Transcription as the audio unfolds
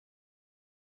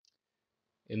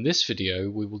In this video,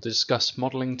 we will discuss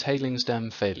modelling tailings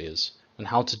dam failures and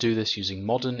how to do this using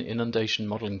modern inundation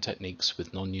modelling techniques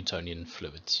with non-Newtonian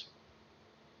fluids.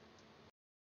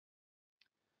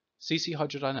 CC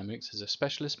Hydrodynamics is a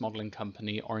specialist modelling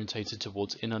company orientated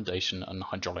towards inundation and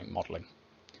hydraulic modelling.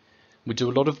 We do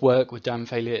a lot of work with dam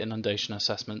failure inundation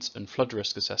assessments and flood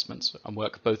risk assessments and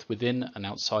work both within and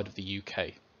outside of the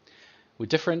UK. We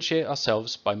differentiate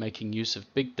ourselves by making use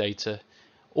of big data,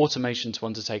 automation to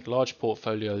undertake large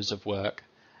portfolios of work,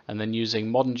 and then using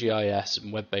modern GIS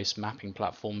and web-based mapping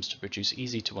platforms to produce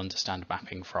easy to understand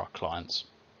mapping for our clients.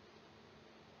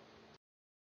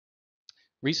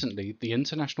 Recently, the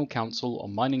International Council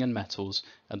on Mining and Metals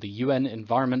and the UN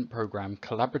Environment Programme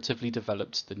collaboratively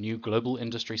developed the new Global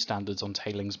Industry Standards on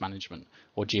Tailings Management,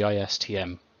 or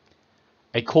GISTM.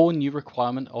 A core new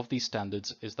requirement of these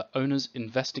standards is that owners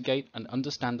investigate and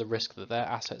understand the risk that their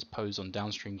assets pose on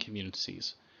downstream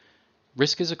communities.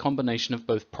 Risk is a combination of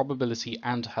both probability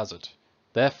and hazard.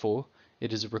 Therefore,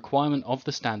 it is a requirement of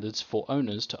the standards for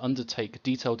owners to undertake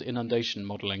detailed inundation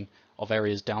modelling of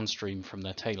areas downstream from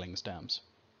their tailings dams.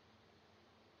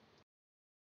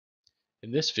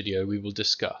 In this video, we will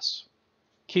discuss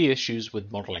key issues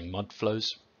with modelling mud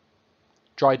flows,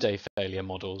 dry day failure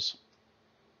models,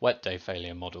 wet day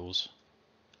failure models,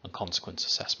 and consequence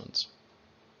assessments.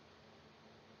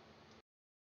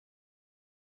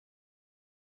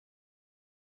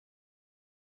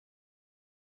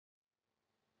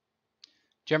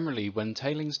 Generally, when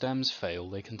tailings dams fail,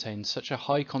 they contain such a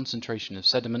high concentration of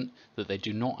sediment that they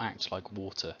do not act like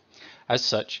water. As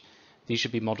such, these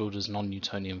should be modelled as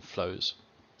non-Newtonian flows.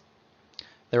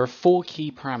 There are 4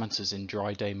 key parameters in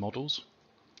dry day models,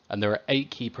 and there are 8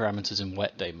 key parameters in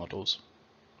wet day models.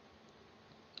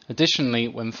 Additionally,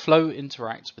 when flow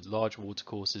interacts with large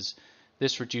watercourses,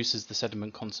 this reduces the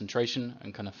sediment concentration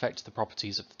and can affect the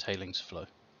properties of the tailings flow.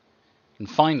 And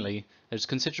finally, there is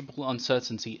considerable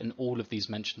uncertainty in all of these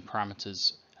mentioned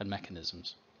parameters and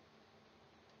mechanisms.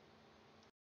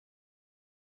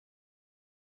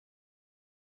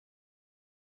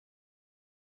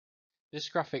 This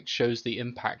graphic shows the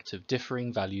impact of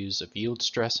differing values of yield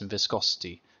stress and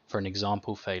viscosity for an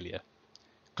example failure.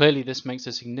 Clearly, this makes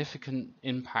a significant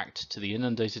impact to the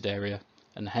inundated area,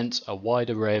 and hence a wide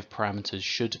array of parameters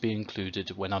should be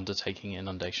included when undertaking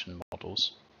inundation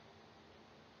models.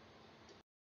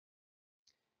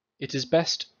 It is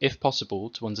best, if possible,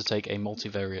 to undertake a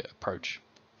multivariate approach.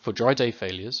 For dry day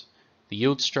failures, the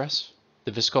yield stress,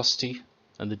 the viscosity,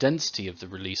 and the density of the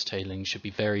released tailings should be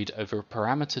varied over a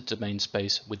parameter domain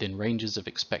space within ranges of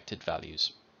expected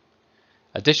values.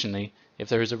 Additionally, if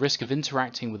there is a risk of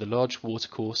interacting with a large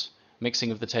watercourse,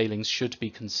 mixing of the tailings should be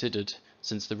considered,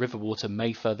 since the river water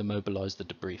may further mobilize the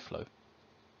debris flow.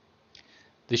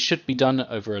 This should be done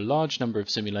over a large number of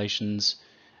simulations,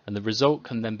 and the result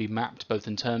can then be mapped both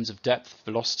in terms of depth,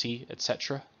 velocity,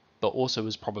 etc., but also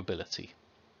as probability.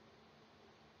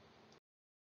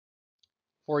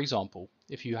 For example,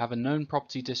 if you have a known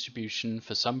property distribution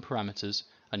for some parameters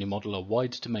and you model a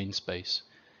wide domain space,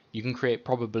 you can create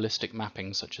probabilistic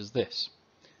mapping such as this.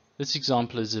 This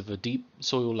example is of a deep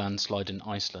soil landslide in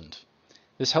Iceland.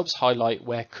 This helps highlight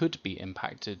where could be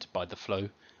impacted by the flow,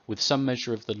 with some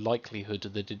measure of the likelihood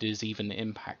that it is even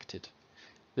impacted.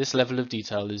 This level of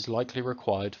detail is likely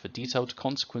required for detailed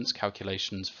consequence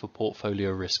calculations for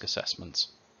portfolio risk assessments.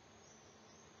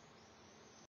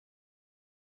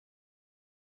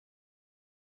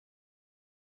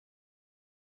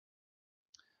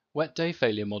 Wet day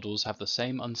failure models have the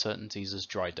same uncertainties as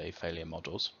dry day failure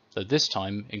models, though this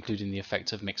time including the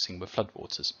effect of mixing with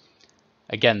floodwaters.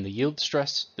 Again, the yield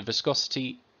stress, the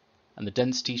viscosity, and the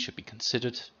density should be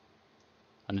considered.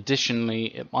 And additionally,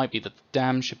 it might be that the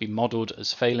dam should be modelled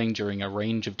as failing during a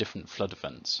range of different flood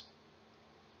events.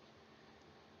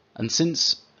 And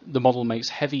since the model makes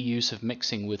heavy use of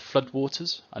mixing with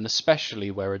floodwaters, and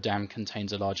especially where a dam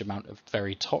contains a large amount of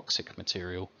very toxic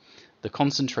material, the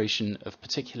concentration of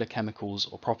particular chemicals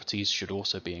or properties should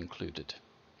also be included.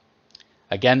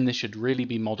 Again, this should really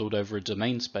be modelled over a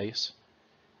domain space,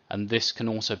 and this can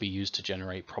also be used to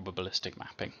generate probabilistic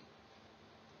mapping.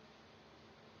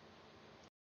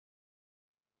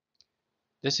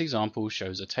 This example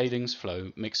shows a tailings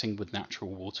flow mixing with natural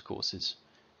watercourses.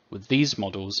 With these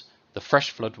models, the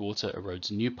fresh floodwater erodes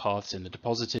new paths in the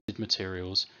deposited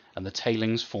materials, and the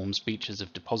tailings forms beaches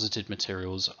of deposited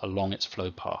materials along its flow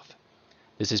path.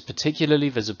 This is particularly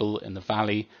visible in the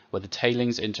valley where the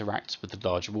tailings interacts with the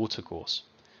large watercourse.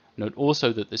 Note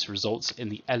also that this results in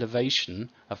the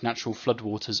elevation of natural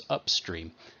floodwaters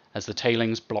upstream as the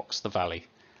tailings blocks the valley,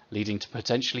 leading to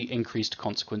potentially increased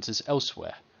consequences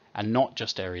elsewhere, and not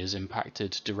just areas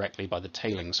impacted directly by the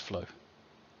tailings flow.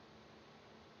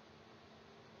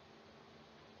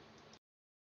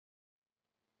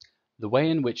 The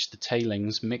way in which the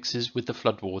tailings mixes with the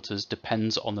floodwaters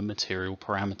depends on the material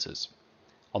parameters.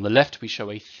 On the left we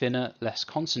show a thinner, less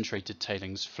concentrated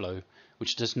tailings flow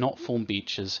which does not form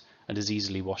beaches and is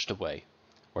easily washed away,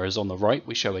 whereas on the right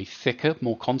we show a thicker,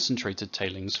 more concentrated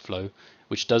tailings flow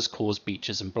which does cause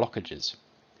beaches and blockages.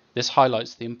 This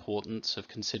highlights the importance of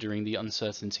considering the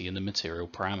uncertainty in the material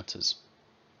parameters.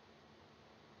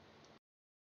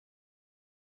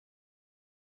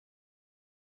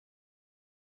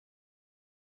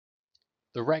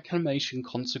 The Reclamation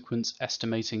Consequence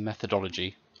Estimating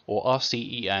Methodology, or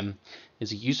RCEM,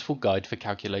 is a useful guide for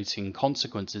calculating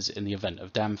consequences in the event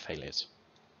of dam failures.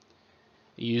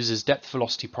 It uses depth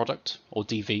velocity product, or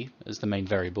dV, as the main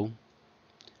variable.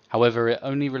 However, it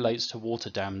only relates to water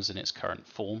dams in its current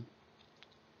form.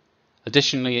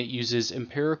 Additionally, it uses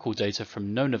empirical data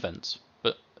from known events,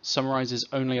 but summarizes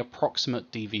only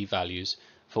approximate dV values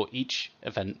for each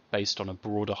event based on a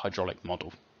broader hydraulic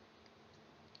model.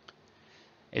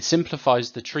 It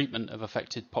simplifies the treatment of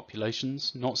affected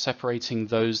populations, not separating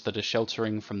those that are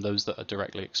sheltering from those that are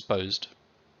directly exposed.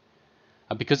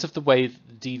 And because of the way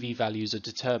the dV values are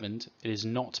determined, it is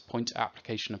not point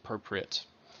application appropriate.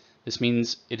 This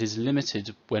means it is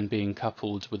limited when being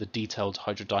coupled with a detailed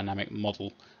hydrodynamic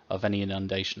model of any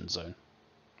inundation zone.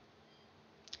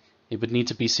 It would need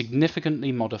to be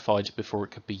significantly modified before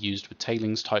it could be used with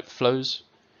tailings type flows,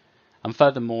 and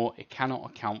furthermore it cannot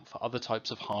account for other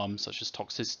types of harm such as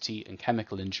toxicity and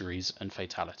chemical injuries and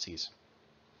fatalities.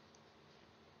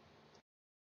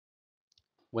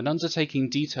 When undertaking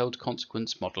detailed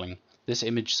consequence modelling, this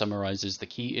image summarizes the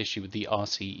key issue with the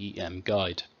RCEM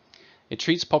guide. It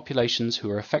treats populations who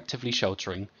are effectively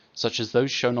sheltering, such as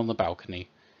those shown on the balcony,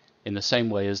 in the same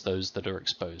way as those that are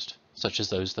exposed, such as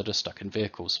those that are stuck in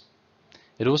vehicles.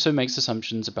 It also makes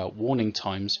assumptions about warning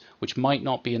times, which might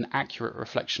not be an accurate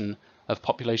reflection of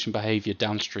population behavior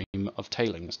downstream of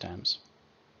tailings dams.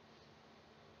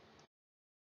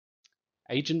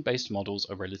 Agent-based models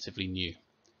are relatively new.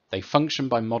 They function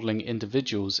by modeling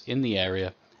individuals in the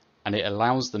area, and it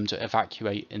allows them to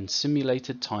evacuate in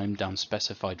simulated time down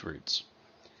specified routes.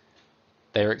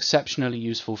 They are exceptionally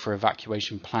useful for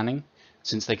evacuation planning,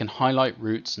 since they can highlight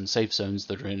routes and safe zones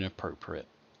that are inappropriate.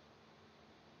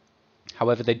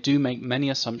 However, they do make many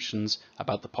assumptions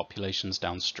about the populations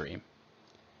downstream,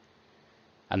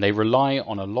 and they rely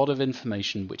on a lot of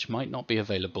information which might not be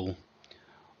available,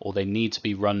 or they need to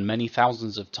be run many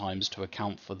thousands of times to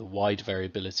account for the wide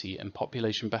variability in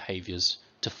population behaviors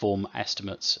to form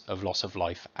estimates of loss of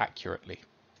life accurately.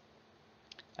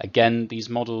 Again, these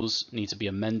models need to be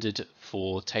amended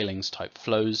for tailings type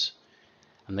flows,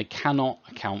 and they cannot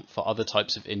account for other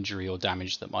types of injury or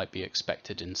damage that might be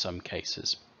expected in some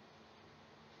cases.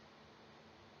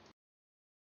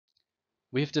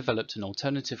 We have developed an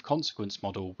alternative consequence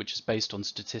model which is based on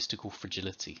statistical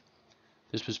fragility.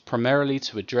 This was primarily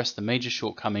to address the major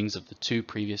shortcomings of the two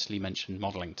previously mentioned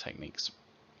modeling techniques.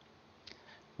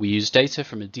 We use data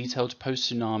from a detailed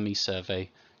post-tsunami survey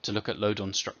to look at load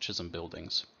on structures and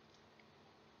buildings.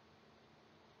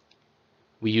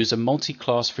 We use a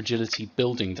multi-class fragility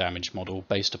building damage model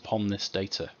based upon this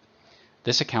data.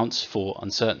 This accounts for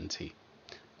uncertainty.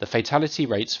 The fatality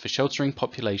rates for sheltering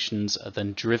populations are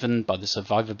then driven by the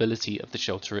survivability of the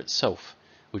shelter itself,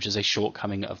 which is a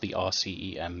shortcoming of the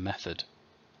RCEM method.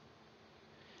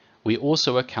 We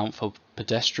also account for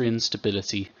pedestrian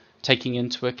stability, taking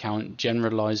into account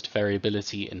generalized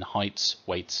variability in heights,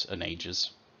 weights, and ages.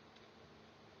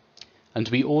 And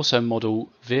we also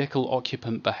model vehicle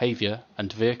occupant behavior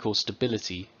and vehicle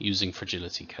stability using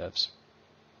fragility curves.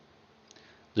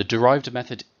 The derived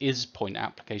method is point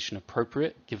application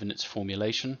appropriate given its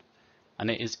formulation,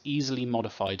 and it is easily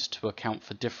modified to account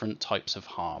for different types of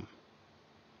harm.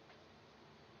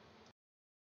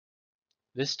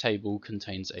 This table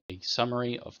contains a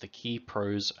summary of the key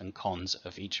pros and cons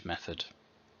of each method.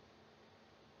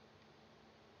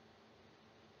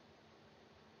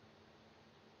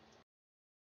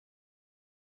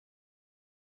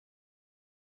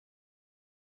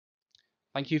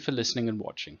 Thank you for listening and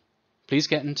watching. Please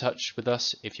get in touch with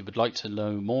us if you would like to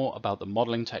know more about the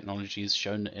modeling technologies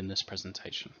shown in this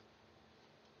presentation.